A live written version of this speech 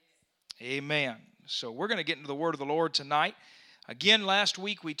Amen. So we're going to get into the word of the Lord tonight. Again, last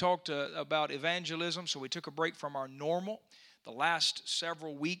week we talked about evangelism, so we took a break from our normal. The last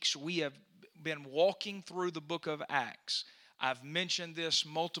several weeks we have been walking through the book of Acts. I've mentioned this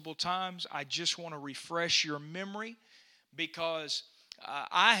multiple times. I just want to refresh your memory because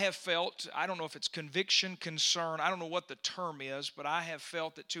I have felt, I don't know if it's conviction, concern, I don't know what the term is, but I have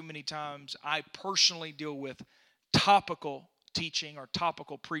felt that too many times I personally deal with topical teaching or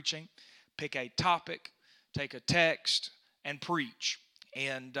topical preaching. Pick a topic, take a text, and preach.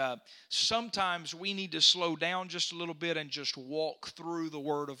 And sometimes we need to slow down just a little bit and just walk through the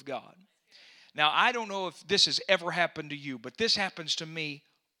Word of God. Now, I don't know if this has ever happened to you, but this happens to me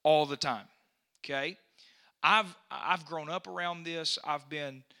all the time, okay? I've grown up around this. I've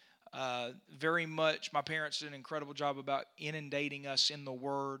been very much, my parents did an incredible job about inundating us in the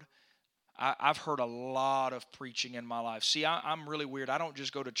Word. I've heard a lot of preaching in my life. See, I'm really weird. I don't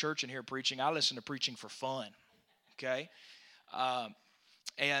just go to church and hear preaching. I listen to preaching for fun, okay?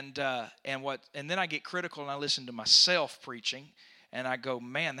 And then I get critical and I listen to myself preaching. And I go,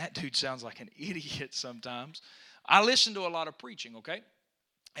 man, that dude sounds like an idiot sometimes. I listen to a lot of preaching, okay?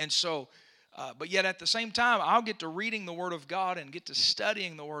 And so, but yet at the same time, I'll get to reading the Word of God and get to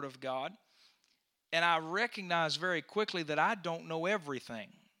studying the Word of God. And I recognize very quickly that I don't know everything.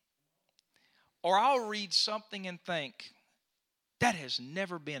 Or I'll read something and think, that has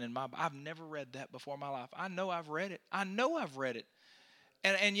never been in my Bible. I've never read that before in my life. I know I've read it.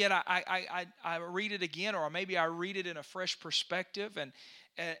 And yet I read it again, or maybe I read it in a fresh perspective,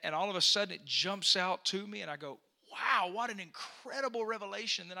 and all of a sudden it jumps out to me, and I go, wow, what an incredible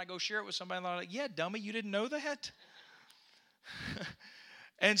revelation. Then I go share it with somebody, and they're like, yeah, dummy, you didn't know that?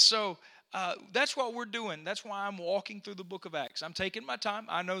 And so that's what we're doing. That's why I'm walking through the book of Acts. I'm taking my time.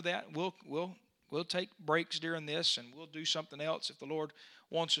 I know that. We'll take breaks during this, and we'll do something else if the Lord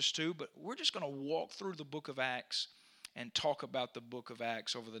wants us to, but we're just going to walk through the book of Acts and talk about the book of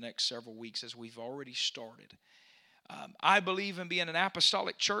Acts over the next several weeks as we've already started. I believe in being an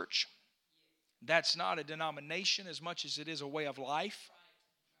apostolic church. That's not a denomination as much as it is a way of life.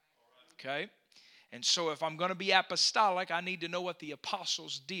 Okay? And so if I'm going to be apostolic, I need to know what the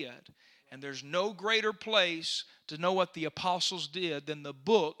apostles did. And there's no greater place to know what the apostles did than the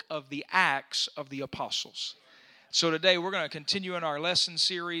book of the Acts of the Apostles. So today we're going to continue in our lesson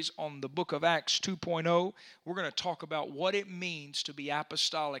series on the book of Acts 2.0. We're going to talk about what it means to be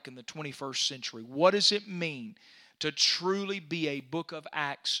apostolic in the 21st century. What does it mean to truly be a book of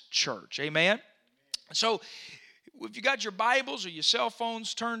Acts church? Amen? So if you got your Bibles or your cell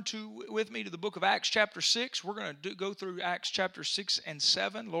phones, turn with me to the book of Acts chapter 6. We're going to go through Acts chapter 6 and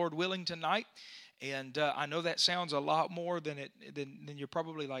 7, Lord willing, tonight. And I know that sounds a lot more than you're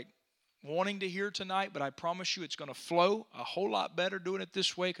probably like wanting to hear tonight, but I promise you it's going to flow a whole lot better doing it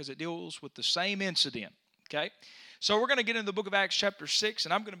this way because it deals with the same incident, okay? So we're going to get into the book of Acts chapter 6,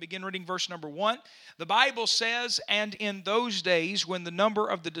 and I'm going to begin reading verse number 1. The Bible says, "And in those days when the number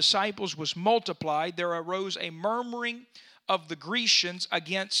of the disciples was multiplied, there arose a murmuring of the Grecians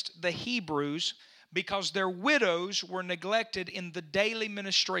against the Hebrews because their widows were neglected in the daily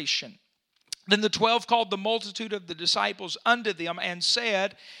ministration. Then the 12 called the multitude of the disciples unto them and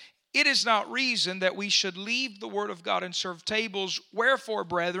said, It is not reason that we should leave the word of God and serve tables. Wherefore,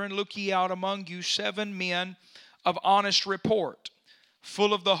 brethren, look ye out among you 7 men of honest report,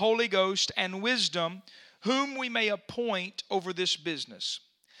 full of the Holy Ghost and wisdom, whom we may appoint over this business.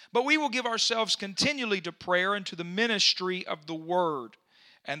 But we will give ourselves continually to prayer and to the ministry of the word.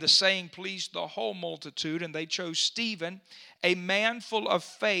 And the saying pleased the whole multitude, and they chose Stephen, a man full of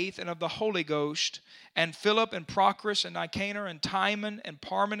faith and of the Holy Ghost, and Philip and Procrus and Nicanor and Timon and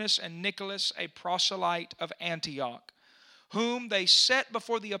Parmenas and Nicholas, a proselyte of Antioch, whom they set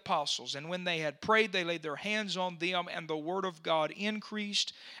before the apostles. And when they had prayed, they laid their hands on them, and the word of God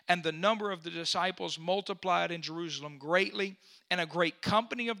increased, and the number of the disciples multiplied in Jerusalem greatly, and a great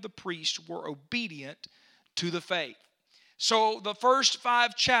company of the priests were obedient to the faith." So the first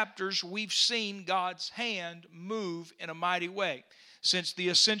 5 chapters, we've seen God's hand move in a mighty way. Since the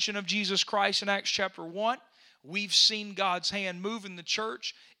ascension of Jesus Christ in Acts chapter 1, we've seen God's hand move in the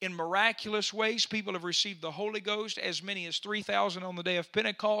church in miraculous ways. People have received the Holy Ghost, as many as 3,000 on the day of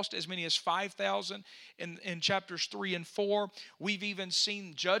Pentecost, as many as 5,000 in chapters 3 and 4. We've even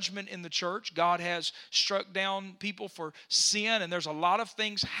seen judgment in the church. God has struck down people for sin, and there's a lot of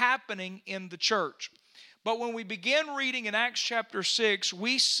things happening in the church. But when we begin reading in Acts chapter 6,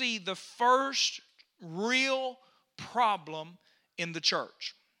 we see the first real problem in the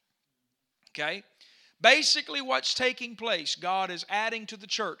church. Okay? Basically, what's taking place, God is adding to the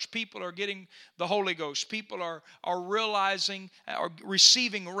church. People are getting the Holy Ghost. People are realizing, are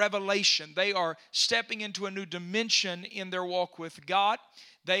receiving revelation. They are stepping into a new dimension in their walk with God.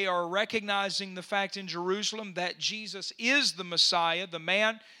 They are recognizing the fact in Jerusalem that Jesus is the Messiah, the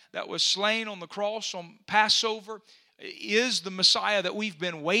man that was slain on the cross on Passover is the Messiah that we've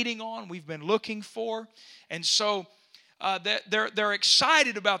been waiting on, we've been looking for. And so they're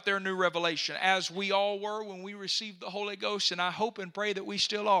excited about their new revelation, as we all were when we received the Holy Ghost, and I hope and pray that we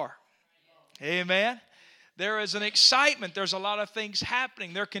still are. Amen. There is an excitement. There's a lot of things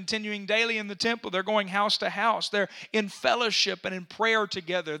happening. They're continuing daily in the temple. They're going house to house. They're in fellowship and in prayer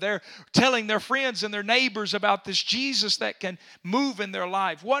together. They're telling their friends and their neighbors about this Jesus that can move in their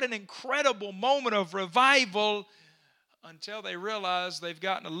life. What an incredible moment of revival, until they realize they've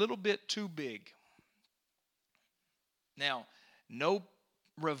gotten a little bit too big. Now, no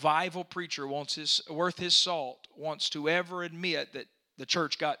revival preacher worth his salt wants to ever admit that the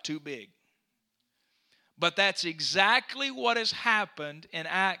church got too big. But that's exactly what has happened in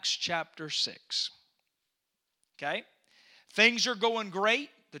Acts chapter 6. Okay? Things are going great.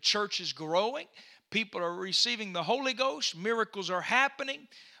 The church is growing. People are receiving the Holy Ghost. Miracles are happening.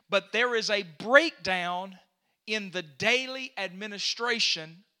 But there is a breakdown in the daily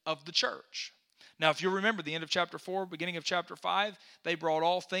administration of the church. Now, if you remember the end of chapter 4, beginning of chapter 5, they brought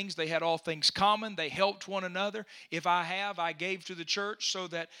all things. They had all things common. They helped one another. If I gave to the church so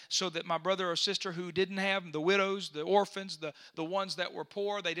that my brother or sister who didn't have, the widows, the orphans, the ones that were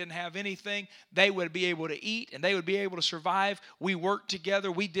poor, they didn't have anything, they would be able to eat and they would be able to survive. We worked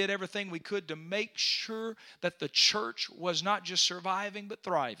together. We did everything we could to make sure that the church was not just surviving but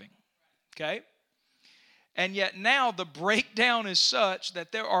thriving. Okay? And yet now the breakdown is such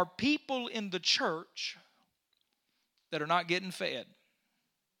that there are people in the church that are not getting fed.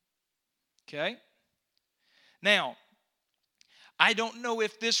 Okay? Now, I don't know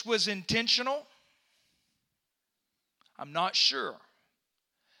if this was intentional. I'm not sure.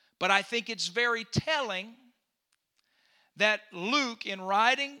 But I think it's very telling that Luke, in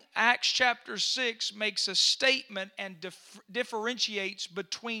writing Acts chapter 6, makes a statement and differentiates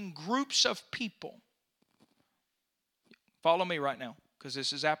between groups of people. Follow me right now, because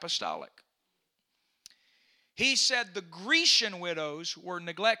this is apostolic. He said the Grecian widows were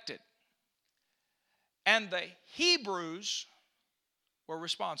neglected, and the Hebrews were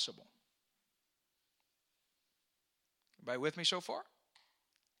responsible. Everybody with me so far?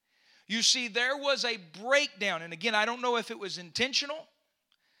 You see, there was a breakdown, and again, I don't know if it was intentional.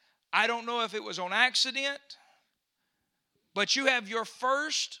 I don't know if it was on accident, but you have your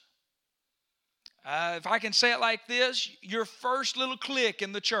first, if I can say it like this, your first little clique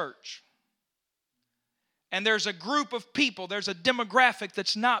in the church. And there's a group of people, there's a demographic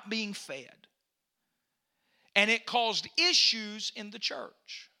that's not being fed. And it caused issues in the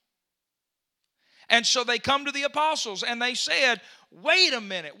church. And so they come to the apostles and they said, wait a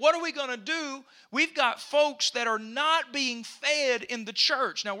minute, what are we going to do? We've got folks that are not being fed in the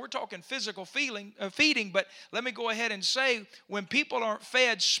church. Now, we're talking physical feeding, but let me go ahead and say, when people aren't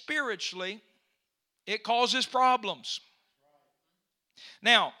fed spiritually, it causes problems.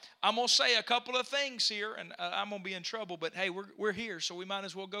 Now, I'm going to say a couple of things here, and I'm going to be in trouble, but hey, we're here, so we might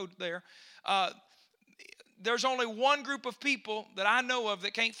as well go there. There's only one group of people that I know of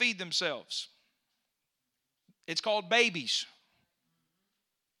that can't feed themselves. It's called babies.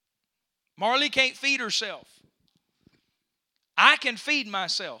 Marley can't feed herself. I can feed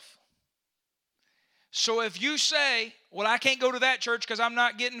myself. So if you say, well, I can't go to that church because I'm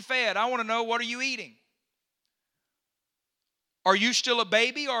not getting fed, I want to know, what are you eating? Are you still a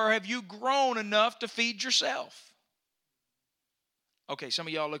baby, or have you grown enough to feed yourself? Okay, some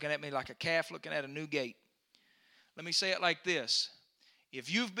of y'all looking at me like a calf looking at a new gate. Let me say it like this.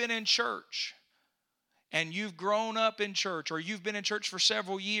 If you've been in church and you've grown up in church, or you've been in church for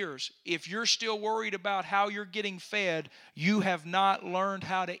several years, if you're still worried about how you're getting fed, you have not learned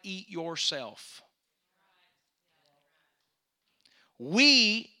how to eat yourself.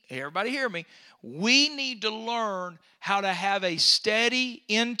 Everybody hear me, we need to learn how to have a steady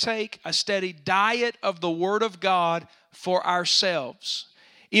intake, a steady diet of the Word of God for ourselves.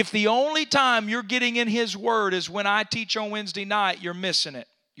 If the only time you're getting in His Word is when I teach on Wednesday night, you're missing it.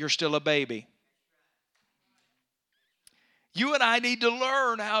 You're still a baby. You and I need to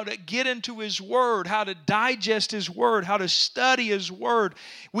learn how to get into His Word, how to digest His Word, how to study His Word.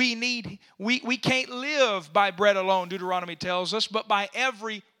 We can't live by bread alone, Deuteronomy tells us, but by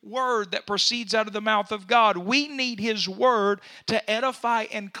every word that proceeds out of the mouth of God. We need His Word to edify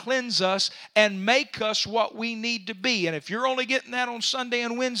and cleanse us and make us what we need to be. And if you're only getting that on Sunday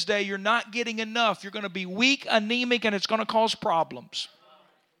and Wednesday, you're not getting enough. You're going to be weak, anemic, and it's going to cause problems.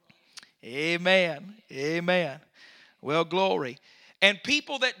 Amen. Amen. Well, glory. And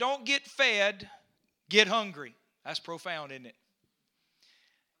people that don't get fed get hungry. That's profound, isn't it?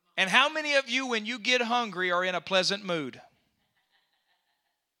 And how many of you, when you get hungry, are in a pleasant mood?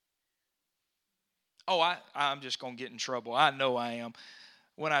 Oh, I'm just going to get in trouble. I know I am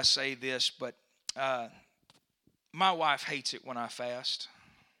when I say this, but my wife hates it when I fast.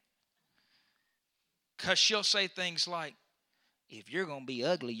 Because she'll say things like, if you're going to be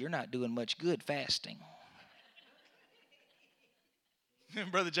ugly, you're not doing much good fasting.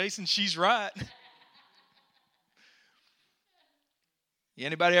 Brother Jason, she's right.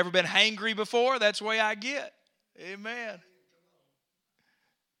 Anybody ever been hangry before? That's the way I get. Amen.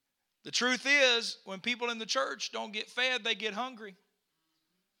 The truth is, when people in the church don't get fed, they get hungry.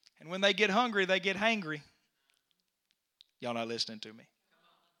 And when they get hungry, they get hangry. Y'all not listening to me.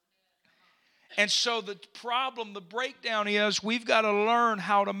 And so the problem, the breakdown is we've got to learn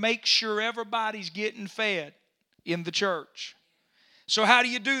how to make sure everybody's getting fed in the church. So how do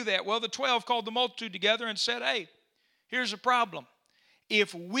you do that? Well, the 12 called the multitude together and said, hey, here's a problem.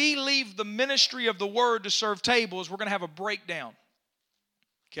 If we leave the ministry of the word to serve tables, we're going to have a breakdown.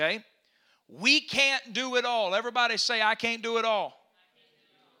 Okay? We can't do it all. Everybody say, I can't do it all.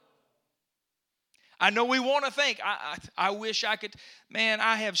 I know we want to think, I wish I could. Man,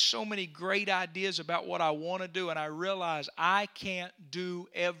 I have so many great ideas about what I want to do, and I realize I can't do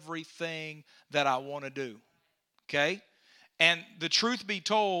everything that I want to do. Okay? And the truth be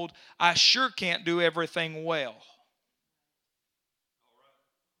told, I sure can't do everything well.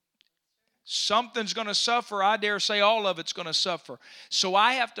 Something's going to suffer. I dare say all of it's going to suffer. So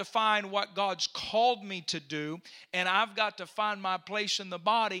I have to find what God's called me to do, and I've got to find my place in the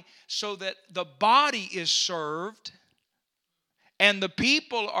body so that the body is served and the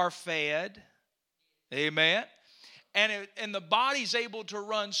people are fed. Amen. And the body's able to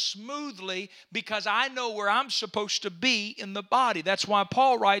run smoothly because I know where I'm supposed to be in the body. That's why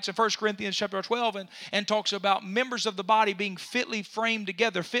Paul writes in 1 Corinthians chapter 12 and talks about members of the body being fitly framed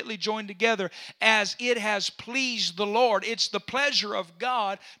together, fitly joined together as it has pleased the Lord. It's the pleasure of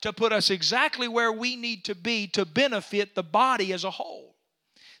God to put us exactly where we need to be to benefit the body as a whole.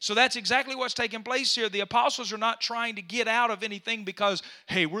 So that's exactly what's taking place here. The apostles are not trying to get out of anything because,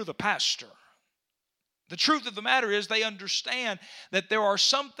 hey, we're the pastor. The truth of the matter is they understand that there are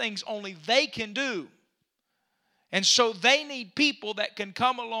some things only they can do. And so they need people that can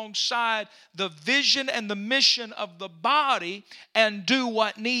come alongside the vision and the mission of the body and do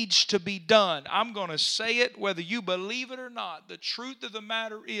what needs to be done. I'm going to say it whether you believe it or not. The truth of the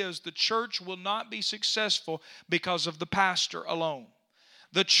matter is the church will not be successful because of the pastor alone.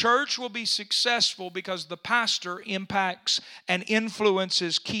 The church will be successful because the pastor impacts and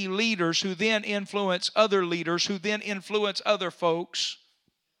influences key leaders who then influence other leaders who then influence other folks.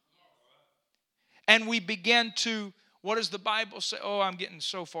 And we begin to, what does the Bible say? Oh, I'm getting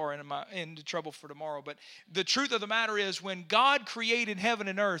so far into trouble for tomorrow. But the truth of the matter is when God created heaven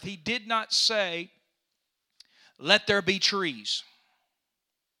and earth, He did not say, let there be trees.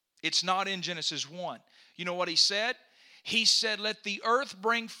 It's not in Genesis 1. You know what He said? He said, let the earth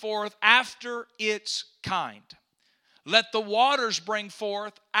bring forth after its kind. Let the waters bring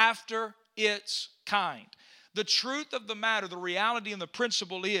forth after its kind. The truth of the matter, the reality and the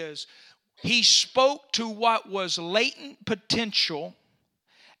principle is, He spoke to what was latent potential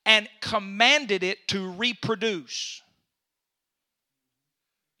and commanded it to reproduce.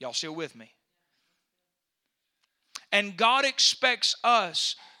 Y'all still with me? And God expects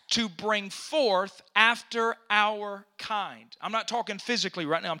us to bring forth after our kind. I'm not talking physically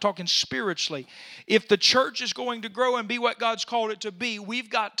right now. I'm talking spiritually. If the church is going to grow and be what God's called it to be, we've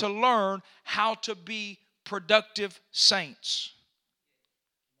got to learn how to be productive saints.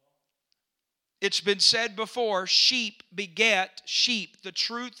 It's been said before, sheep beget sheep. The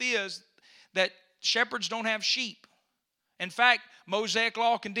truth is that shepherds don't have sheep. In fact, Mosaic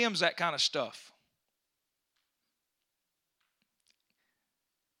law condemns that kind of stuff.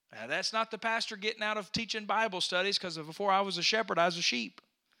 Now, that's not the pastor getting out of teaching Bible studies because before I was a shepherd, I was a sheep.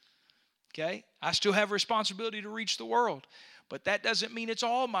 Okay? I still have a responsibility to reach the world. But that doesn't mean it's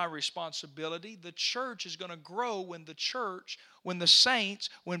all my responsibility. The church is going to grow when the saints,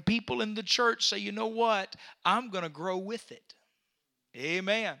 when people in the church say, you know what, I'm going to grow with it.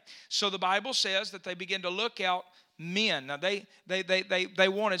 Amen. So the Bible says that they begin to look out men. Now they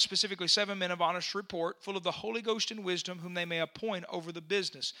wanted specifically 7 men of honest report, full of the Holy Ghost and wisdom, whom they may appoint over the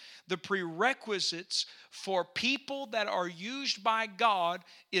business. The prerequisites for people that are used by God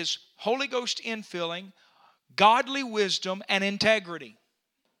is Holy Ghost infilling, godly wisdom, and integrity.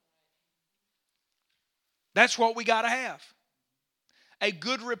 That's what we got to have. A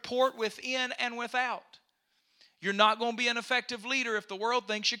good report within and without. You're not going to be an effective leader if the world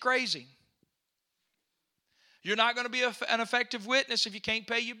thinks you're crazy. You're not going to be an effective witness if you can't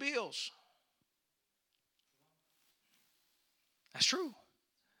pay your bills. That's true.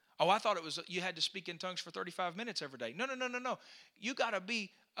 Oh, I thought it was you had to speak in tongues for 35 minutes every day. No. You got to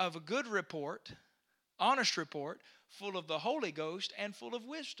be of a good report, honest report, full of the Holy Ghost and full of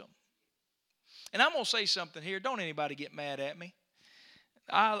wisdom. And I'm going to say something here. Don't anybody get mad at me.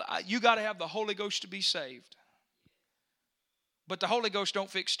 You got to have the Holy Ghost to be saved. But the Holy Ghost don't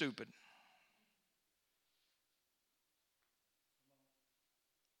fix stupid.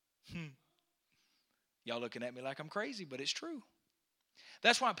 Y'all looking at me like I'm crazy, but it's true.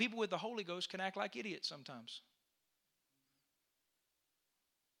 That's why people with the Holy Ghost can act like idiots sometimes.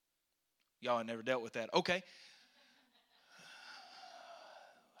 Y'all have never dealt with that. Okay.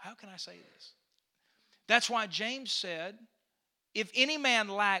 How can I say this? That's why James said, if any man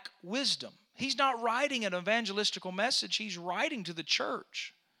lack wisdom, he's not writing an evangelistical message. He's writing to the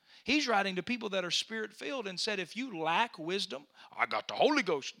church. He's writing to people that are spirit-filled and said, if you lack wisdom, I got the Holy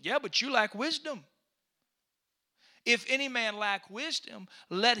Ghost. Yeah, but you lack wisdom. If any man lack wisdom,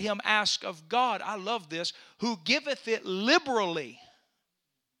 let him ask of God. I love this. Who giveth it liberally.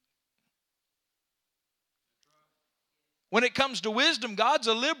 When it comes to wisdom, God's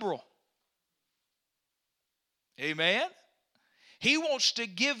a liberal. Amen. He wants to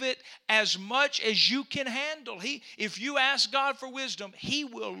give it as much as you can handle. If you ask God for wisdom, He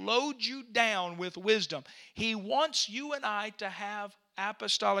will load you down with wisdom. He wants you and I to have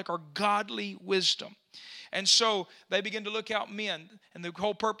apostolic or godly wisdom. And so they begin to look out men. And the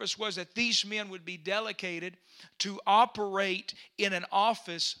whole purpose was that these men would be delegated to operate in an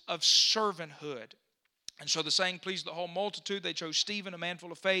office of servanthood. And so the saying pleased the whole multitude. They chose Stephen, a man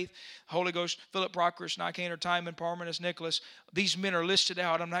full of faith, Holy Ghost, Philip, Procrus, Nicanor, Timon, Parmenas, Nicholas. These men are listed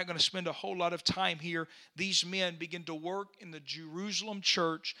out. I'm not going to spend a whole lot of time here. These men begin to work in the Jerusalem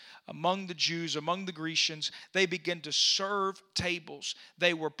church among the Jews, among the Grecians. They begin to serve tables.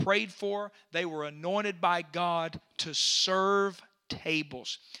 They were prayed for. They were anointed by God to serve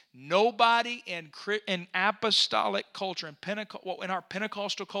tables. Nobody in apostolic culture, in our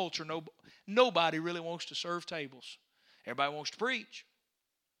Pentecostal culture, nobody really wants to serve tables. Everybody wants to preach.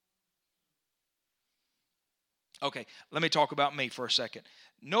 Okay, let me talk about me for a second.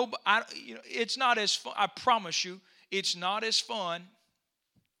 It's not as fun. I promise you, it's not as fun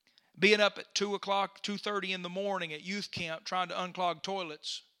being up at 2 o'clock, 2:30 in the morning at youth camp trying to unclog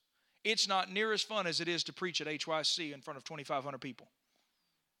toilets. It's not near as fun as it is to preach at HYC in front of 2,500 people.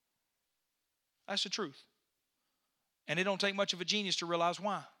 That's the truth. And it don't take much of a genius to realize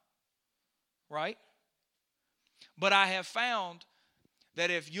why. Right? But I have found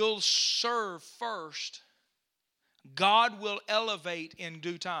that if you'll serve first, God will elevate in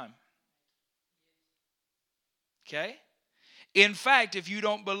due time. Okay? In fact, if you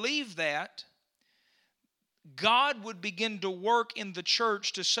don't believe that, God would begin to work in the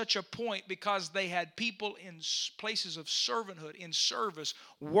church to such a point because they had people in places of servanthood, in service,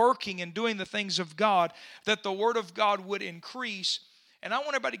 working and doing the things of God, that the Word of God would increase. And I want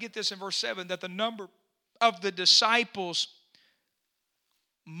everybody to get this in verse 7, that the number of the disciples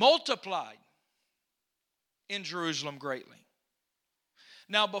multiplied in Jerusalem greatly.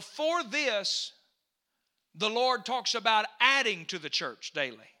 Now, before this, the Lord talks about adding to the church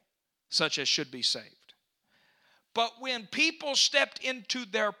daily, such as should be saved. But when people stepped into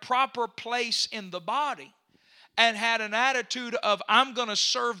their proper place in the body and had an attitude of, I'm going to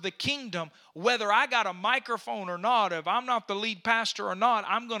serve the kingdom, whether I got a microphone or not, if I'm not the lead pastor or not,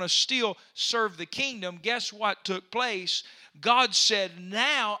 I'm going to still serve the kingdom. Guess what took place? God said,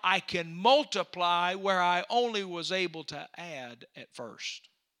 now I can multiply where I only was able to add at first.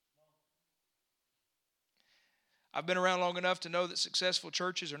 I've been around long enough to know that successful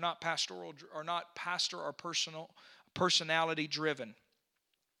churches are not pastor or personality driven.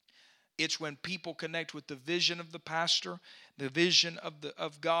 It's when people connect with the vision of the pastor, the vision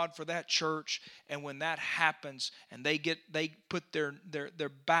of God for that church, and when that happens and they put their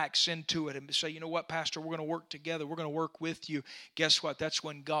backs into it and say, you know what, Pastor, we're going to work together. We're going to work with you. Guess what? That's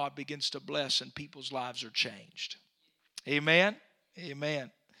when God begins to bless and people's lives are changed. Amen?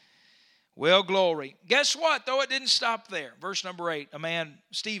 Amen. Well, glory. Guess what? Though it didn't stop there. Verse number 8, a man,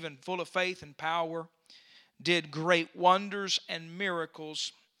 Stephen, full of faith and power, did great wonders and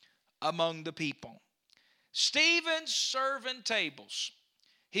miracles among the people. Stephen's serving tables.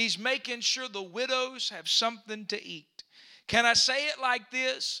 He's making sure the widows have something to eat. Can I say it like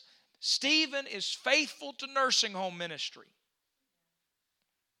this? Stephen is faithful to nursing home ministry.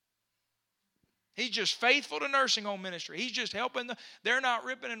 He's just faithful to nursing home ministry. He's just helping they're not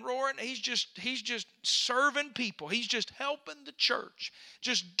ripping and roaring. He's just serving people. He's just helping the church.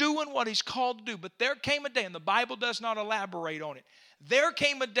 Just doing what he's called to do. But there came a day, and the Bible does not elaborate on it. There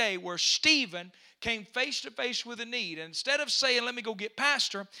came a day where Stephen came face to face with a need. And instead of saying, let me go get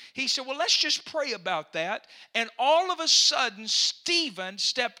pastor, he said, well, let's just pray about that. And all of a sudden, Stephen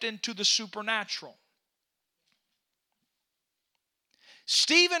stepped into the supernatural.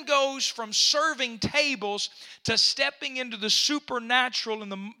 Stephen goes from serving tables to stepping into the supernatural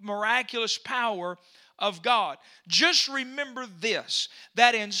and the miraculous power of God. Just remember this,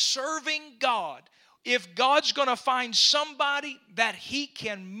 that in serving God, if God's going to find somebody that He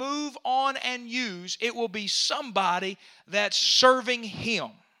can move on and use, it will be somebody that's serving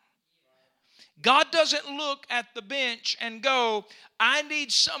Him. God doesn't look at the bench and go, I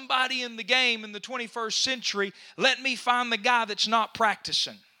need somebody in the game in the 21st century. Let me find the guy that's not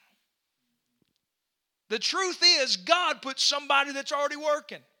practicing. The truth is, God put somebody that's already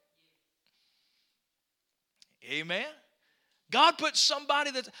working. Amen. God put somebody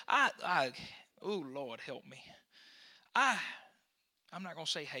that's, oh, Lord, help me. I'm not going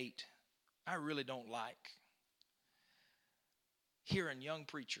to say hate. I really don't like hearing young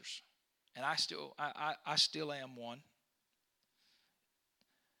preachers. And I still am one.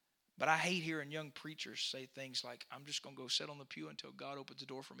 But I hate hearing young preachers say things like, I'm just going to go sit on the pew until God opens the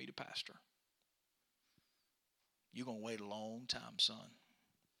door for me to pastor. You're going to wait a long time, son.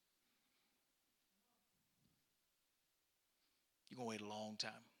 You're going to wait a long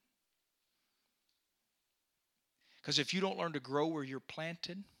time. Because if you don't learn to grow where you're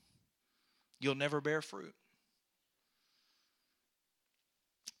planted, you'll never bear fruit.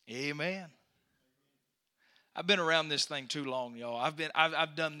 Amen. I've been around this thing too long, y'all.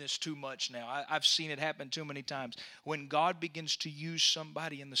 I've done this too much now. I've seen it happen too many times. When God begins to use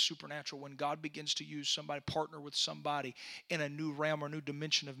somebody in the supernatural, when God begins to use somebody, partner with somebody in a new realm or new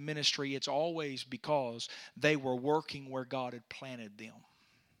dimension of ministry, it's always because they were working where God had planted them.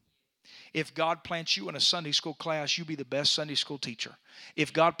 If God plants you in a Sunday school class, you be the best Sunday school teacher.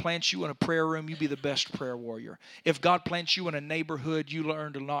 If God plants you in a prayer room, you be the best prayer warrior. If God plants you in a neighborhood, you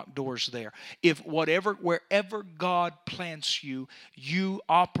learn to knock doors there. Wherever God plants you, you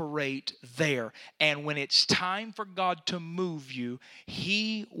operate there. And when it's time for God to move you,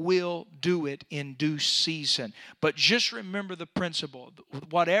 He will do it in due season. But just remember the principle.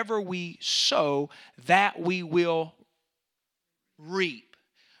 Whatever we sow, that we will reap.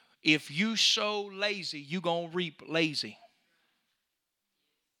 If you sow lazy, you're going to reap lazy.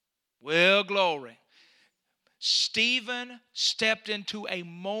 Well, glory. Stephen stepped into a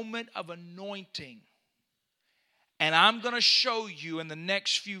moment of anointing. And I'm going to show you in the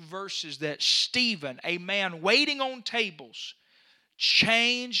next few verses that Stephen, a man waiting on tables,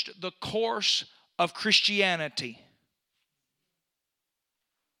 changed the course of Christianity.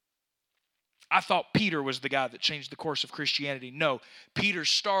 I thought Peter was the guy that changed the course of Christianity. No, Peter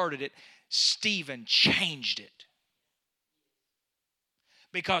started it. Stephen changed it.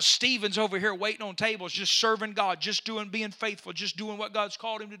 Because Stephen's over here waiting on tables, just serving God, just being faithful, just doing what God's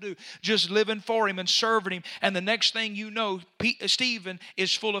called him to do, just living for Him and serving Him. And the next thing you know, Stephen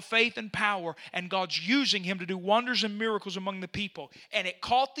is full of faith and power, and God's using him to do wonders and miracles among the people. And it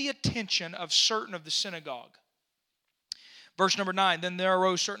caught the attention of certain of the synagogue. Verse number 9, then there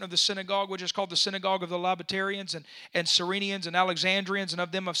arose certain of the synagogue, which is called the synagogue of the Labatarians and Cyrenians and Alexandrians, and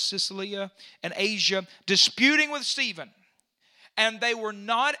of them of Cilicia and Asia, disputing with Stephen. And they were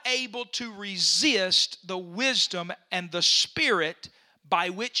not able to resist the wisdom and the spirit by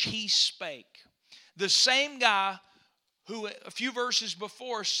which he spake. The same guy who a few verses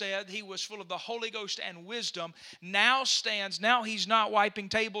before said he was full of the Holy Ghost and wisdom, now stands, now he's not wiping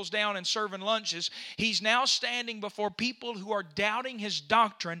tables down and serving lunches. He's now standing before people who are doubting his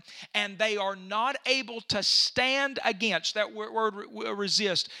doctrine, and they are not able to stand against. That word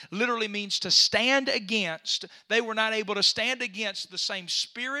resist literally means to stand against. They were not able to stand against the same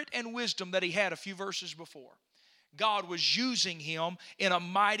spirit and wisdom that he had a few verses before. God was using him in a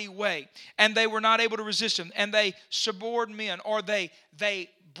mighty way, and they were not able to resist him. And they suborned men, or they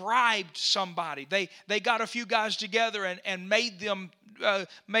bribed somebody. They got a few guys together and made them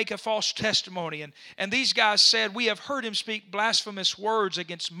make a false testimony. And these guys said, "We have heard him speak blasphemous words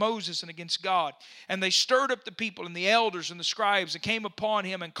against Moses and against God." And they stirred up the people and the elders and the scribes, and came upon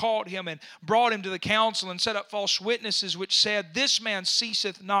him and caught him and brought him to the council, and set up false witnesses, which said, "This man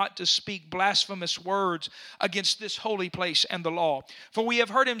ceaseth not to speak blasphemous words against this holy place and the law. For we have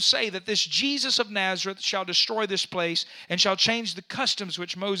heard him say that this Jesus of Nazareth shall destroy this place, and shall change the customs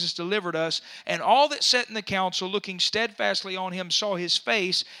which Moses delivered us." And all that sat in the council, looking steadfastly on him, saw his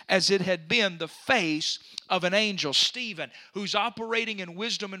face as it had been the face of an angel. Stephen, who's operating in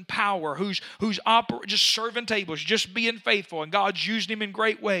wisdom and power, who's just serving tables, just being faithful, and God's used him in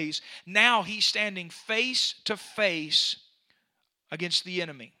great ways. Now he's standing face to face against the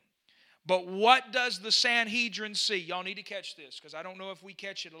enemy. But what does the Sanhedrin see? Y'all need to catch this, because I don't know if we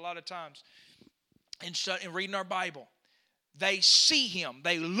catch it a lot of times in reading our Bible. They see him,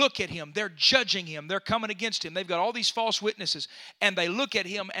 they look at him, they're judging him, they're coming against him. They've got all these false witnesses, and they look at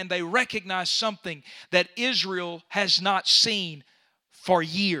him and they recognize something that Israel has not seen for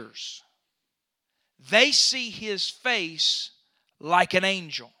years. They see his face like an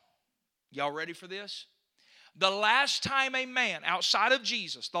angel. Y'all ready for this? The last time a man, outside of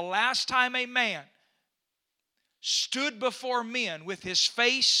Jesus, the last time a man stood before men with his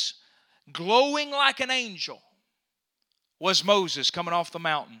face glowing like an angel was Moses coming off the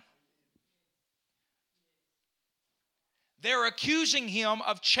mountain. They're accusing him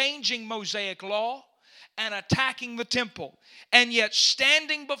of changing Mosaic law and attacking the temple. And yet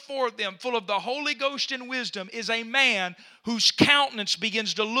standing before them full of the Holy Ghost and wisdom is a man whose countenance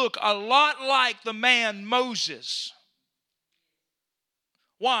begins to look a lot like the man Moses.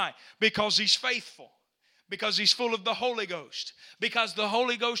 Why? Because he's faithful. Because he's full of the Holy Ghost. Because the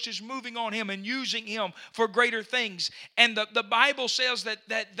Holy Ghost is moving on him and using him for greater things. And the Bible says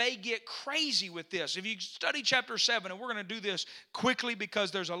that they get crazy with this. If you study chapter 7, and we're going to do this quickly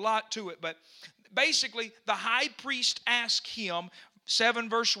because there's a lot to it. But basically, the high priest asked him, 7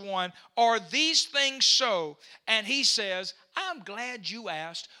 verse 1, "Are these things so?" And he says, "I'm glad you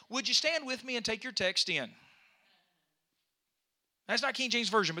asked. Would you stand with me and take your text in?" That's not King James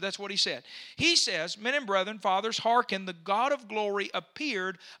Version, but that's what he said. He says, "Men and brethren, fathers, hearken, the God of glory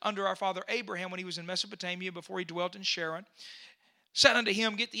appeared unto our father Abraham when he was in Mesopotamia, before he dwelt in Sharon. Said unto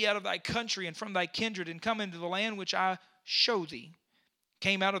him, Get thee out of thy country and from thy kindred, and come into the land which I show thee.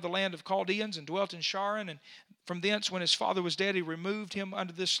 Came out of the land of Chaldeans and dwelt in Sharon, and from thence, when his father was dead, he removed him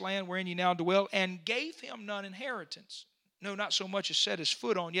unto this land wherein ye now dwell, and gave him none inheritance. No, not so much as set his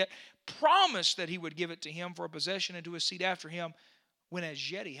foot on, yet promised that he would give it to him for a possession and to his seed after him, when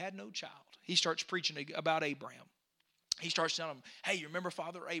as yet he had no child." He starts preaching about Abraham. He starts telling them, "Hey, you remember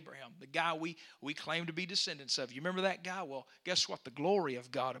Father Abraham, the guy we claim to be descendants of? You remember that guy? Well, guess what? The glory of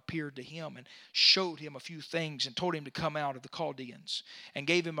God appeared to him and showed him a few things and told him to come out of the Chaldeans and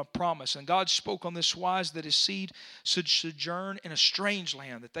gave him a promise. And God spoke on this wise, that his seed should sojourn in a strange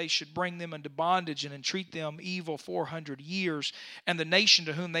land, that they should bring them into bondage and entreat them evil 400 years. And the nation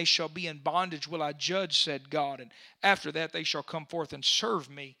to whom they shall be in bondage will I judge, said God. And after that they shall come forth and serve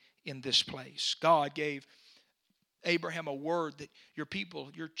me in this place." God gave Abraham a word that your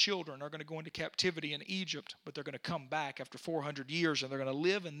people, your children, are going to go into captivity in Egypt, but they're going to come back after 400 years, and they're going to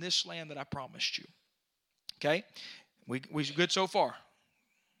live in this land that I promised you. Okay? We good so far?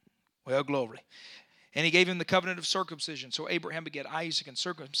 Well, glory. "And he gave him the covenant of circumcision. So Abraham begat Isaac and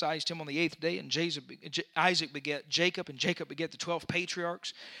circumcised him on the 8th day. And Isaac begat Jacob, and Jacob begat the 12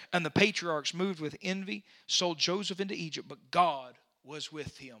 patriarchs. And the patriarchs, moved with envy, sold Joseph into Egypt, but God was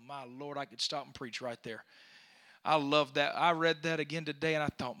with him." My Lord, I could stop and preach right there. I love that. I read that again today, and I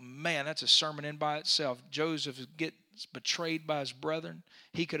thought, man, that's a sermon in by itself. Joseph gets betrayed by his brethren.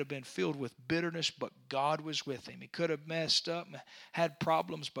 He could have been filled with bitterness, but God was with him. He could have messed up and had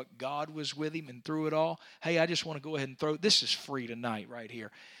problems, but God was with him, and through it all, hey, I just want to go ahead and this is free tonight right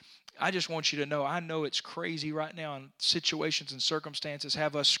here. I just want you to know, I know it's crazy right now, and situations and circumstances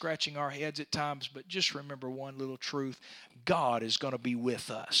have us scratching our heads at times, but just remember one little truth. God is going to be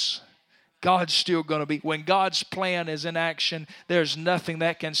with us. God's still going to be. When God's plan is in action, there's nothing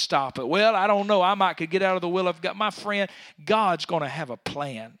that can stop it. Well, I don't know. I might could get out of the will of God. My friend, God's going to have a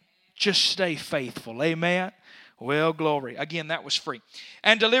plan. Just stay faithful. Amen. Well, glory. Again, that was free.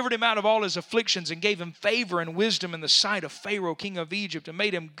 And delivered him out of all his afflictions and gave him favor and wisdom in the sight of Pharaoh, king of Egypt, and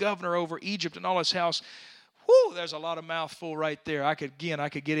made him governor over Egypt and all his house. Whew, there's a lot of mouthful right there. I could get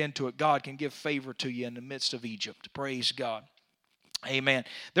into it. God can give favor to you in the midst of Egypt. Praise God. Amen.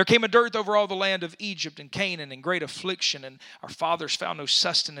 There came a dearth over all the land of Egypt and Canaan and great affliction, and our fathers found no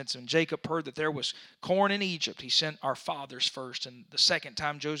sustenance. And Jacob heard that there was corn in Egypt. He sent our fathers first. And the second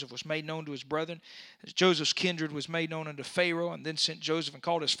time Joseph was made known to his brethren, Joseph's kindred was made known unto Pharaoh, and then sent Joseph and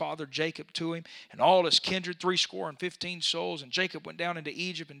called his father Jacob to him, and all his kindred, 70 souls. And Jacob went down into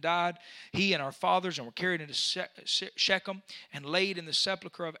Egypt and died, he and our fathers, and were carried into Shechem and laid in the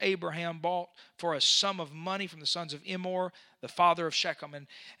sepulchre of Abraham, bought for a sum of money from the sons of Emor, the father of Shechem.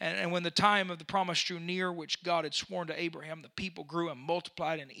 And when the time of the promise drew near, which God had sworn to Abraham, the people grew and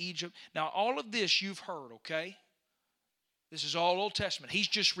multiplied in Egypt. Now, all of this you've heard, okay? This is all Old Testament. He's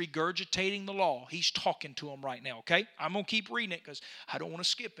just regurgitating the law. He's talking to them right now, okay? I'm going to keep reading it because I don't want to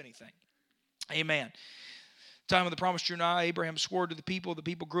skip anything. Amen. Time of the promise drew nigh, Abraham swore to the people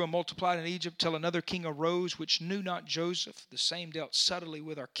grew and multiplied in Egypt till another king arose, which knew not Joseph. The same dealt subtly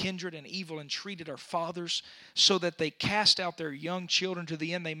with our kindred and evil entreated our fathers, so that they cast out their young children to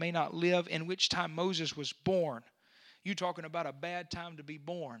the end they may not live, in which time Moses was born. You talking about a bad time to be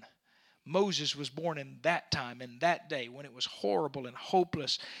born. Moses was born in that time, in that day, when it was horrible and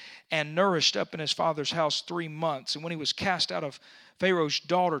hopeless, and nourished up in his father's house 3 months. And when he was cast out of Pharaoh's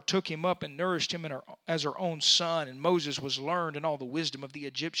daughter, took him up and nourished him as her own son. And Moses was learned in all the wisdom of the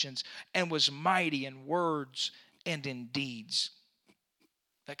Egyptians, and was mighty in words and in deeds.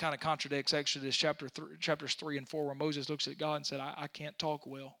 That kind of contradicts Exodus chapters 3 and 4, where Moses looks at God and said, I can't talk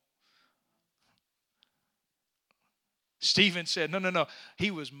well. Stephen said, no.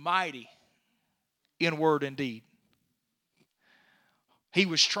 He was mighty in word and deed. He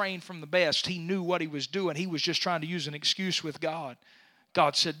was trained from the best. He knew what he was doing. He was just trying to use an excuse with God.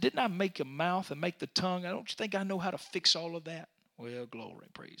 God said, didn't I make a mouth and make the tongue? Don't you think I know how to fix all of that? Well, glory,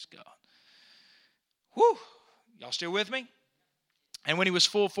 praise God. Whew. Y'all still with me? And when he was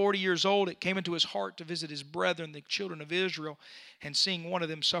full 40 years old, it came into his heart to visit his brethren, the children of Israel, and seeing one of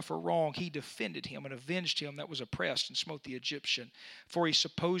them suffer wrong, he defended him and avenged him that was oppressed and smote the Egyptian. For he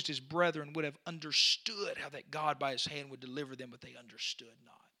supposed his brethren would have understood how that God by his hand would deliver them, but they understood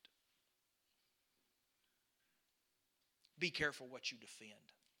not. Be careful what you defend.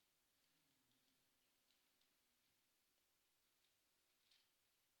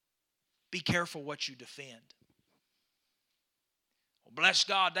 Be careful what you defend. Bless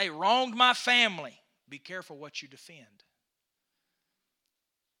God, they wronged my family. Be careful what you defend.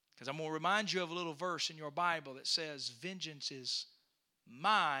 Because I'm going to remind you of a little verse in your Bible that says, vengeance is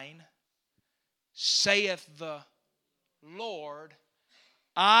mine, saith the Lord,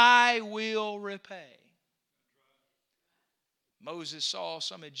 I will repay. Moses saw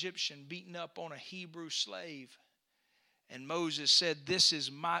some Egyptian beating up on a Hebrew slave. And Moses said, this is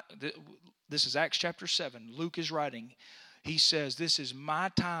Acts chapter 7. Luke is writing. He says, this is my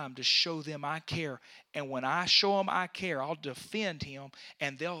time to show them I care. And when I show them I care, I'll defend him,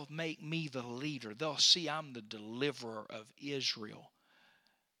 and they'll make me the leader. They'll see I'm the deliverer of Israel.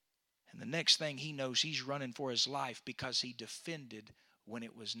 And the next thing he knows, he's running for his life because he defended when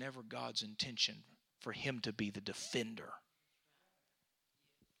it was never God's intention for him to be the defender.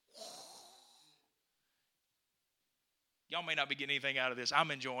 Y'all may not be getting anything out of this.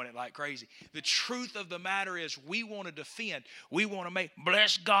 I'm enjoying it like crazy. The truth of the matter is we want to defend. We want to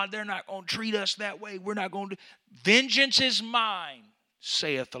bless God, they're not going to treat us that way. We're not going to. Vengeance is mine,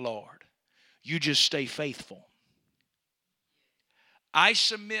 saith the Lord. You just stay faithful. I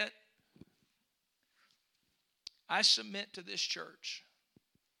submit to this church.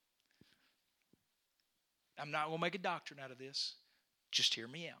 I'm not going to make a doctrine out of this. Just hear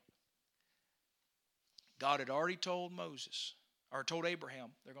me out. God had already told Moses, or told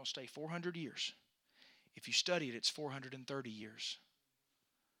Abraham, they're going to stay 400 years. If you study it, it's 430 years.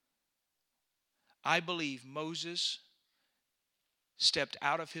 I believe Moses stepped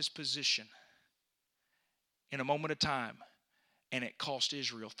out of his position in a moment of time, and it cost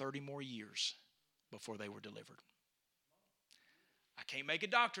Israel 30 more years before they were delivered. I can't make a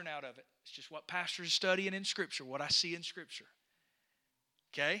doctrine out of it. It's just what pastors are studying in Scripture, what I see in Scripture.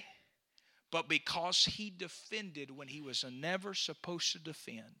 Okay? But because he defended when he was never supposed to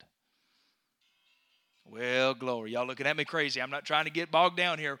defend. Well, glory. Y'all looking at me crazy. I'm not trying to get bogged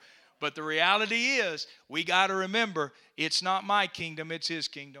down here. But the reality is, we got to remember, it's not my kingdom, it's his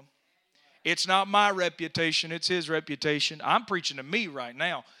kingdom. It's not my reputation, it's his reputation. I'm preaching to me right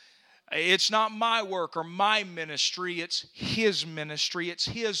now. It's not my work or my ministry, it's his ministry, it's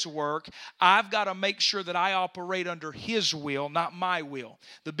his work. I've got to make sure that I operate under his will, not my will.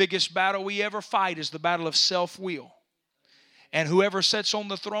 The biggest battle we ever fight is the battle of self-will. And whoever sits on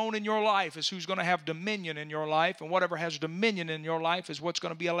the throne in your life is who's going to have dominion in your life. And whatever has dominion in your life is what's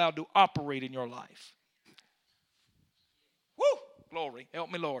going to be allowed to operate in your life. Woo! Glory. Help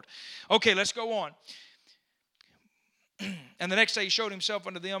me, Lord. Okay, let's go on. And the next day he showed himself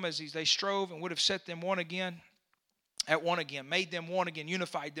unto them as they strove, and would have set them one again, made them one again,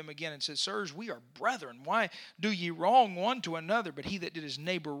 unified them again, and said, Sirs, we are brethren. Why do ye wrong one to another? But he that did his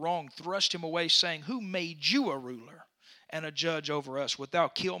neighbor wrong thrust him away, saying, Who made you a ruler and a judge over us? Wilt thou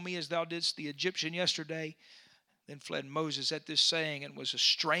kill me as thou didst the Egyptian yesterday? Then fled Moses at this saying, and was a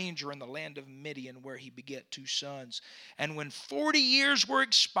stranger in the land of Midian, where he begat 2 sons. And when 40 years were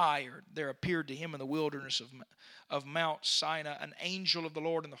expired, there appeared to him in the wilderness of Mount Sinai an angel of the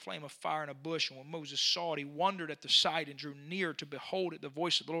Lord in the flame of fire in a bush. And when Moses saw it, he wondered at the sight, and drew near to behold it. The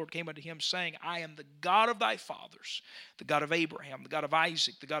voice of the Lord came unto him, saying, I am the God of thy fathers, the God of Abraham, the God of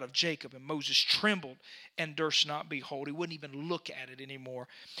Isaac, the God of Jacob. And Moses trembled and durst not behold. He wouldn't even look at it anymore.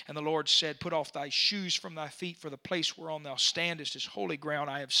 And the Lord said, Put off thy shoes from thy feet, for the place whereon thou standest is holy ground.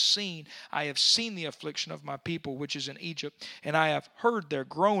 I have seen the affliction of my people which is in Egypt, and I have heard their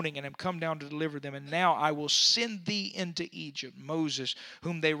groaning, and am come down to deliver them. And now I will send thee into Egypt. Moses,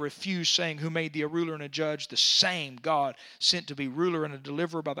 whom they refused, saying, Who made thee a ruler and a judge? The same God sent to be ruler and a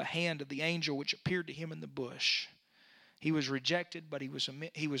deliverer by the hand of the angel which appeared to him in the bush. He was rejected, but he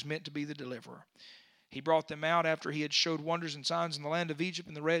was meant to be the deliverer. He brought them out after he had showed wonders and signs in the land of Egypt,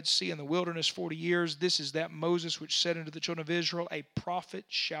 in the Red Sea, in the wilderness 40 years. This is that Moses which said unto the children of Israel, A prophet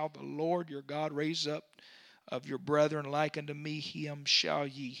shall the Lord your God raise up of your brethren like unto me, him shall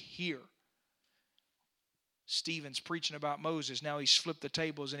ye hear. Stephen's preaching about Moses. Now he's flipped the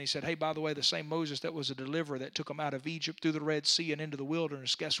tables and he said, Hey, by the way, the same Moses that was a deliverer that took them out of Egypt through the Red Sea and into the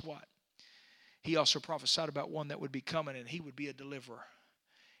wilderness, guess what? He also prophesied about one that would be coming, and he would be a deliverer.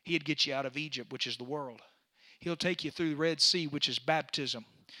 He'd get you out of Egypt, which is the world. He'll take you through the Red Sea, which is baptism.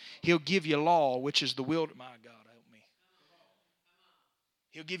 He'll give you law, which is the wilderness. My God, help me.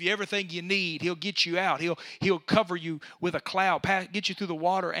 He'll give you everything you need. He'll get you out. He'll cover you with a cloud, get you through the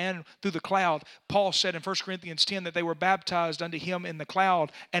water and through the cloud. Paul said in 1 Corinthians 10 that they were baptized unto him in the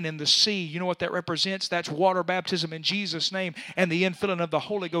cloud and in the sea. You know what that represents? That's water baptism in Jesus' name, and the infilling of the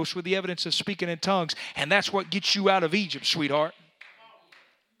Holy Ghost with the evidence of speaking in tongues. And that's what gets you out of Egypt, sweetheart.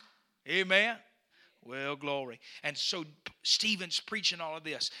 Amen. Well, glory. And so Stephen's preaching all of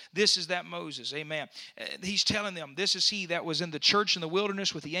this. This is that Moses. Amen. He's telling them, this is he that was in the church in the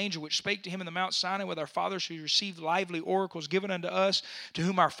wilderness with the angel which spake to him in the Mount Sinai with our fathers, who received lively oracles given unto us, to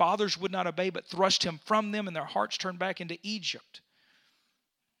whom our fathers would not obey, but thrust him from them, and their hearts turned back into Egypt.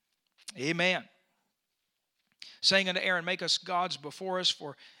 Amen. Saying unto Aaron, Make us gods before us,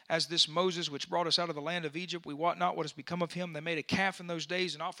 for as this Moses which brought us out of the land of Egypt, we wot not what has become of him. They made a calf in those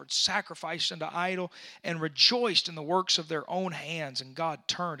days and offered sacrifice unto idol, and rejoiced in the works of their own hands. And God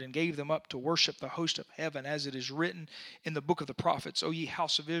turned and gave them up to worship the host of heaven, as it is written in the book of the prophets, O ye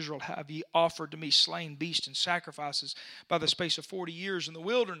house of Israel, have ye offered to me slain beasts and sacrifices by the space of 40 years in the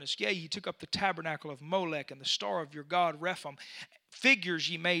wilderness? Yea, ye took up the tabernacle of Molech and the star of your god Rephaim. Figures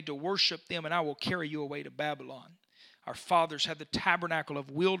ye made to worship them, and I will carry you away to Babylon. Our fathers had the tabernacle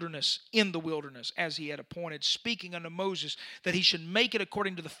of wilderness in the wilderness, as he had appointed, speaking unto Moses that he should make it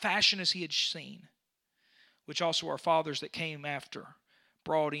according to the fashion as he had seen, which also our fathers that came after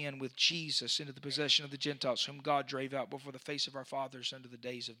brought in with Jesus into the possession of the Gentiles, whom God drave out before the face of our fathers unto the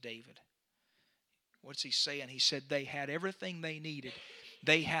days of David. What's he saying? He said they had everything they needed.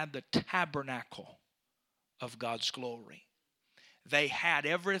 They had the tabernacle of God's glory. They had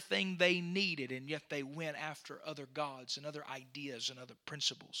everything they needed, and yet they went after other gods and other ideas and other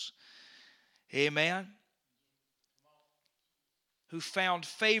principles. Amen? Who found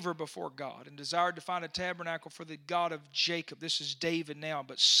favor before God and desired to find a tabernacle for the God of Jacob. This is David now,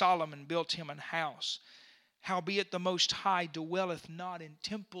 but Solomon built him an house. Howbeit the Most High dwelleth not in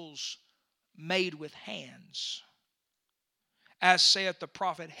temples made with hands. As saith the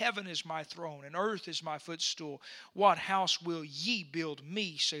prophet, Heaven is my throne, and earth is my footstool. What house will ye build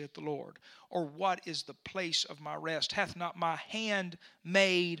me, saith the Lord? Or what is the place of my rest? Hath not my hand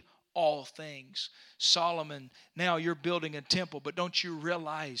made all things. Solomon, now you're building a temple, but don't you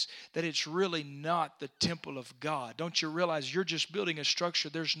realize that it's really not the temple of God? Don't you realize you're just building a structure?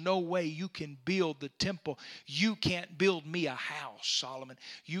 There's no way you can build the temple. You can't build me a house, Solomon.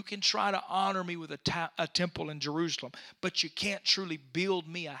 You can try to honor me with a temple in Jerusalem, but you can't truly build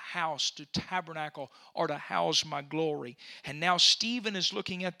me a house to tabernacle or to house my glory. And now Stephen is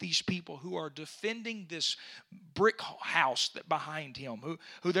looking at these people who are defending this brick house that behind him,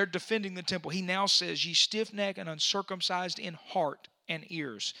 who they're defending the temple. He now says, ye stiff-necked and uncircumcised in heart and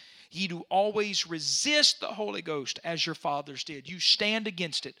ears, ye do always resist the Holy Ghost as your fathers did. You stand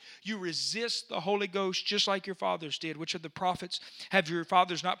against it. You resist the Holy Ghost just like your fathers did. Which of the prophets have your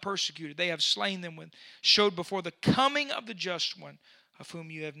fathers not persecuted? They have slain them when showed before the coming of the just one, of whom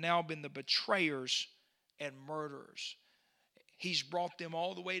you have now been the betrayers and murderers. He's brought them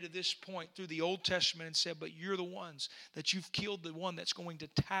all the way to this point through the Old Testament and said, but you're the ones that you've killed the one that's going to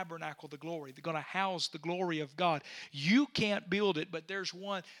tabernacle the glory. They're going to house the glory of God. You can't build it, but there's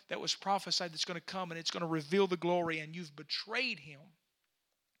one that was prophesied that's going to come and it's going to reveal the glory, and you've betrayed him.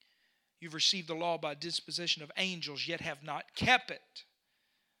 You've received the law by disposition of angels, yet have not kept it.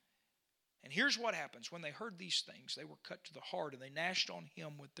 And here's what happens. When they heard these things, they were cut to the heart, and they gnashed on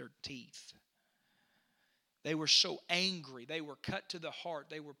him with their teeth. They were so angry. They were cut to the heart.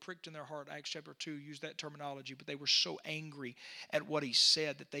 They were pricked in their heart. Acts chapter 2 used that terminology. But they were so angry at what he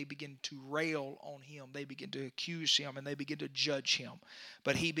said that they began to rail on him. They began to accuse him, and they began to judge him.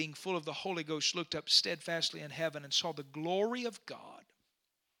 But he, being full of the Holy Ghost, looked up steadfastly in heaven and saw the glory of God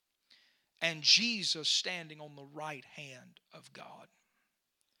and Jesus standing on the right hand of God,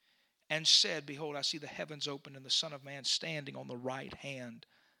 and said, behold, I see the heavens open and the Son of Man standing on the right hand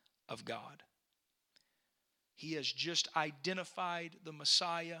of God. He has just identified the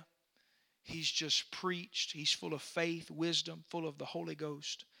Messiah. He's just preached. He's full of faith, wisdom, full of the Holy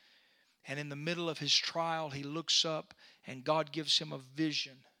Ghost. And in the middle of his trial, he looks up and God gives him a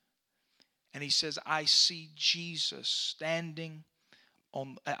vision. And he says, I see Jesus standing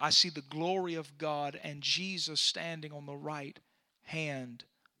on, I see the glory of God and Jesus standing on the right hand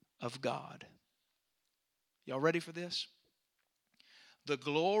of God. Y'all ready for this? The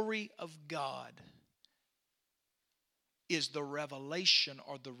glory of God is the revelation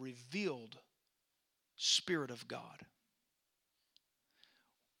or the revealed Spirit of God.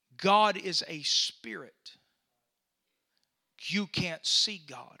 God is a spirit. You can't see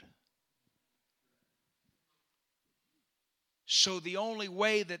God. So the only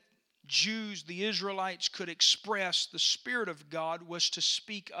way that Jews, the Israelites, could express the Spirit of God was to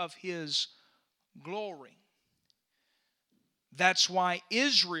speak of His glory. That's why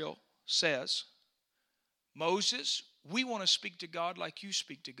Israel says, Moses, we want to speak to God like you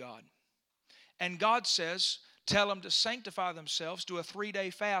speak to God. And God says, tell them to sanctify themselves, do a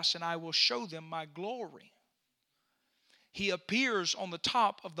 3-day fast, and I will show them my glory. He appears on the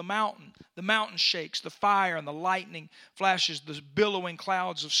top of the mountain. The mountain shakes, the fire and the lightning flashes, the billowing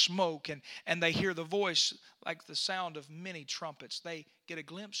clouds of smoke, and they hear the voice like the sound of many trumpets. They get a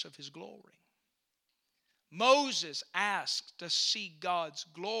glimpse of His glory. Moses asked to see God's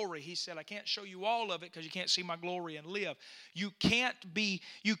glory. He said, I can't show you all of it because you can't see my glory and live. You can't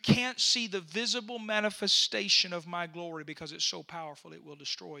see the visible manifestation of my glory because it's so powerful it will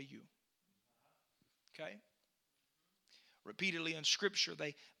destroy you. Okay? Repeatedly in Scripture,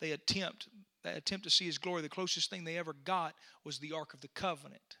 they attempt to see His glory. The closest thing they ever got was the Ark of the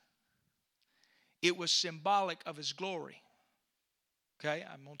Covenant. It was symbolic of His glory. Okay,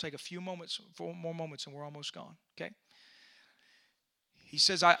 I'm going to take 4 more moments, and we're almost gone. Okay, He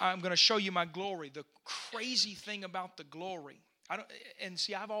says, I'm going to show you my glory. The crazy thing about the glory,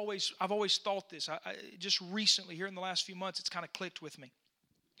 I've always thought this. Just recently, here in the last few months, it's kind of clicked with me.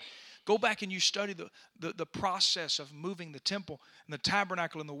 Go back and you study the process of moving the temple and the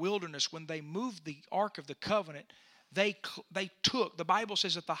tabernacle in the wilderness. When they moved the Ark of the Covenant, the Bible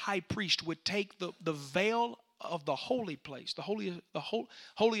says that the high priest would take the veil of the holy place, the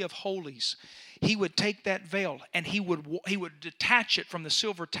holy of holies. He would take that veil and he would detach it from the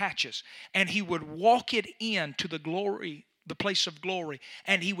silver taches, and he would walk it into the place of glory,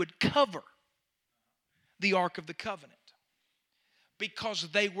 and he would cover the Ark of the Covenant, because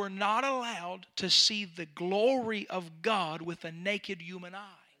they were not allowed to see the glory of God with a naked human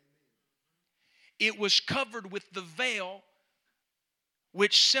eye. It was covered with the veil,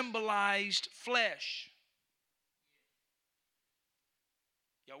 which symbolized flesh.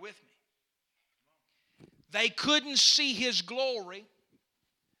 Y'all with me? They couldn't see His glory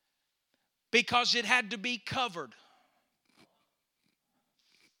because it had to be covered.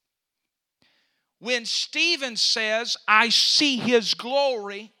 When Stephen says, I see His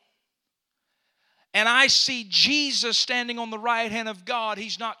glory, and I see Jesus standing on the right hand of God,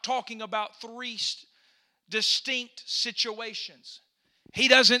 he's not talking about three distinct situations. He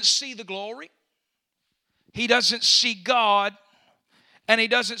doesn't see the glory. He doesn't see God. And he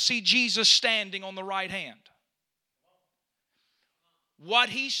doesn't see Jesus standing on the right hand. What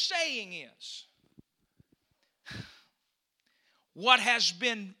he's saying is, what has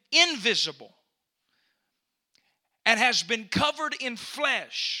been invisible and has been covered in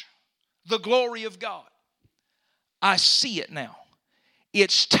flesh, the glory of God, I see it now.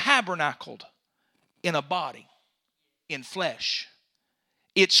 It's tabernacled in a body, in flesh.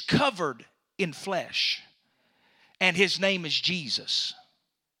 It's covered in flesh. And his name is Jesus.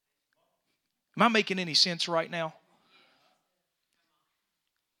 Am I making any sense right now?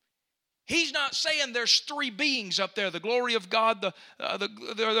 He's not saying there's three beings up there, the glory of God,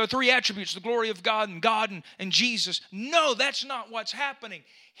 there are three attributes, the glory of God and Jesus. No, that's not what's happening.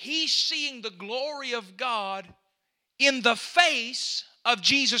 He's seeing the glory of God in the face of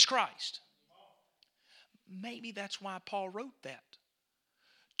Jesus Christ. Maybe that's why Paul wrote that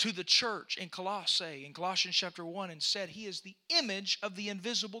to the church in Colossae, in Colossians chapter 1, and said he is the image of the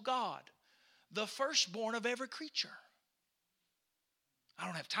invisible God, the firstborn of every creature. I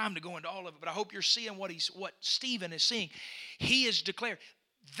don't have time to go into all of it, but I hope you're seeing what Stephen is seeing. He is declared.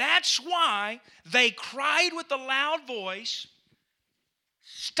 That's why they cried with a loud voice,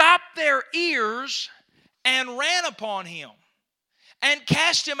 stopped their ears, and ran upon him, and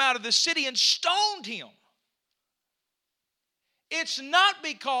cast him out of the city and stoned him. It's not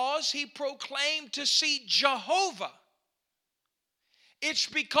because he proclaimed to see Jehovah. It's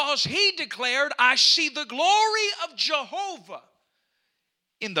because he declared, I see the glory of Jehovah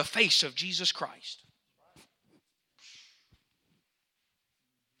in the face of Jesus Christ.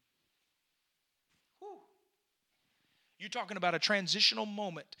 Whew. You're talking about a transitional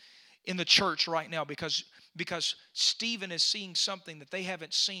moment in the church right now because Stephen is seeing something that they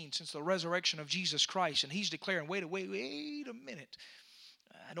haven't seen since the resurrection of Jesus Christ. And he's declaring, wait a minute.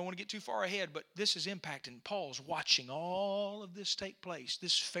 I don't want to get too far ahead, but this is impacting. Paul's watching all of this take place.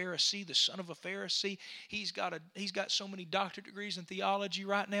 This Pharisee, the son of a Pharisee, he's got so many doctorate degrees in theology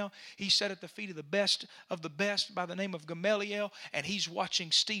right now. He's sat at the feet of the best by the name of Gamaliel, and he's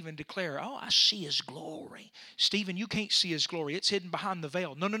watching Stephen declare, oh, I see his glory. Stephen, you can't see his glory. It's hidden behind the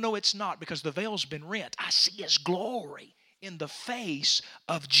veil. No, it's not, because the veil's been rent. I see his glory in the face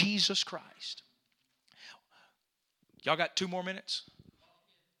of Jesus Christ. Y'all got 2 more minutes?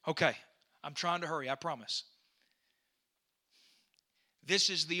 Okay, I'm trying to hurry, I promise.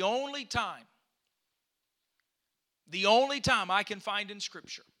 This is the only time I can find in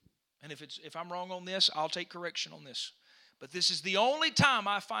Scripture, and if I'm wrong on this, I'll take correction on this, but this is the only time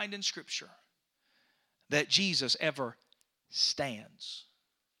I find in Scripture that Jesus ever stands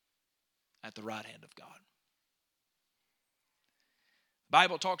at the right hand of God. The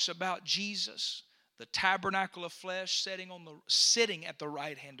Bible talks about Jesus, the tabernacle of flesh, sitting at the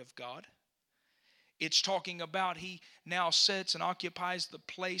right hand of God. It's talking about he now sits and occupies the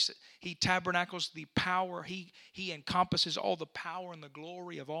place. He tabernacles the power. He encompasses all the power and the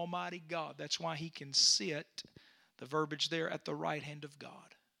glory of Almighty God. That's why he can sit, the verbiage there, at the right hand of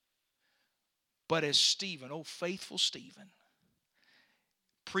God. But as Stephen, faithful Stephen,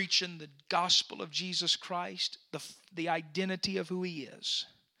 preaching the gospel of Jesus Christ, the identity of who he is,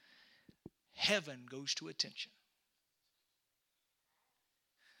 heaven goes to attention.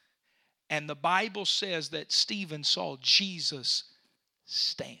 And the Bible says that Stephen saw Jesus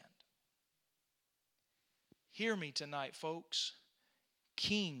stand. Hear me tonight, folks.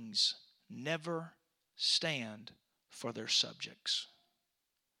 Kings never stand for their subjects.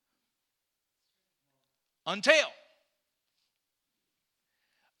 Until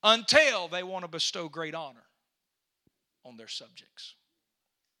they want to bestow great honor on their subjects.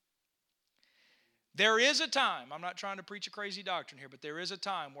 There is a time, I'm not trying to preach a crazy doctrine here, but there is a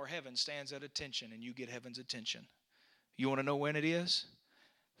time where heaven stands at attention and you get heaven's attention. You want to know when it is?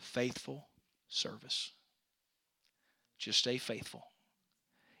 Faithful service. Just stay faithful.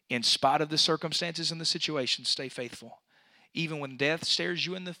 In spite of the circumstances and the situation, stay faithful. Even when death stares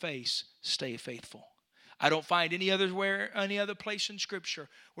you in the face, stay faithful. I don't find any other place in Scripture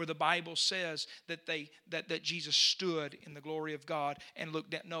where the Bible says that Jesus stood in the glory of God and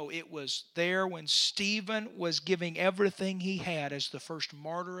looked at. No, it was there when Stephen was giving everything he had as the first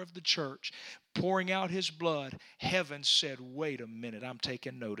martyr of the church, pouring out his blood. Heaven said, wait a minute, I'm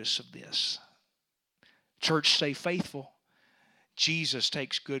taking notice of this. Church, stay faithful. Jesus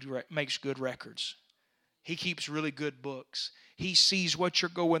makes good records. He keeps really good books. He sees what you're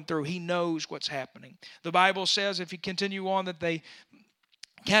going through. He knows what's happening. The Bible says, if you continue on, that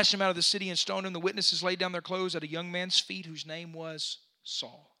cast him out of the city and stoned him. The witnesses laid down their clothes at a young man's feet whose name was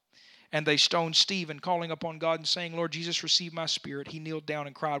Saul. And they stoned Stephen, calling upon God and saying, Lord Jesus, receive my spirit. He kneeled down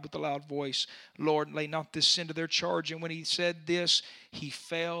and cried with a loud voice, Lord, lay not this sin to their charge. And when he said this, he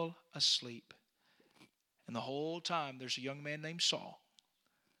fell asleep. And the whole time there's a young man named Saul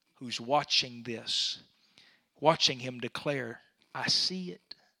who's watching this, watching him declare, I see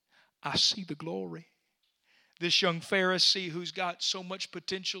it. I see the glory. This young Pharisee who's got so much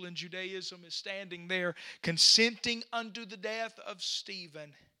potential in Judaism is standing there consenting unto the death of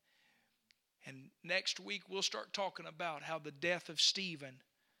Stephen. And next week we'll start talking about how the death of Stephen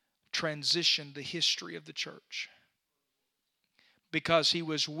transitioned the history of the church. Because he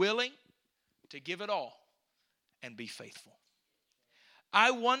was willing to give it all and be faithful.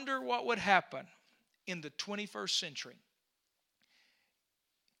 I wonder what would happen in the 21st century.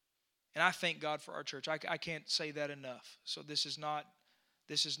 And I thank God for our church. I can't say that enough. So this is not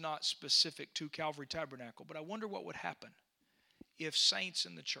specific to Calvary Tabernacle. But I wonder what would happen if saints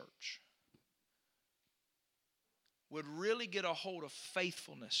in the church would really get a hold of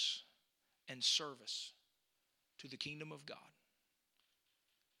faithfulness and service to the kingdom of God.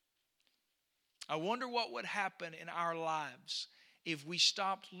 I wonder what would happen in our lives if we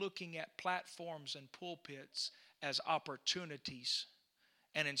stopped looking at platforms and pulpits as opportunities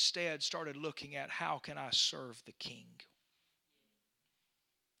and instead started looking at how can I serve the King.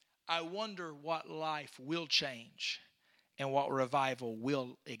 I wonder what life will change and what revival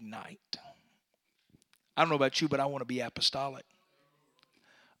will ignite. I don't know about you, but I want to be apostolic.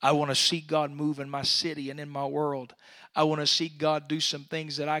 I want to see God move in my city and in my world. I want to see God do some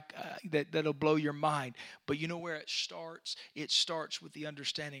things that'll blow your mind. But you know where it starts? It starts with the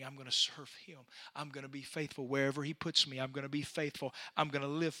understanding I'm going to serve Him. I'm going to be faithful wherever He puts me. I'm going to be faithful. I'm going to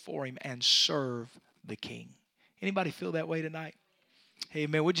live for Him and serve the King. Anybody feel that way tonight? Hey,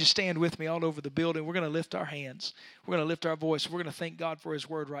 man, would you stand with me all over the building? We're going to lift our hands. We're going to lift our voice. We're going to thank God for His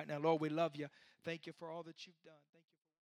word right now. Lord, we love you. Thank you for all that you've done. Thank you.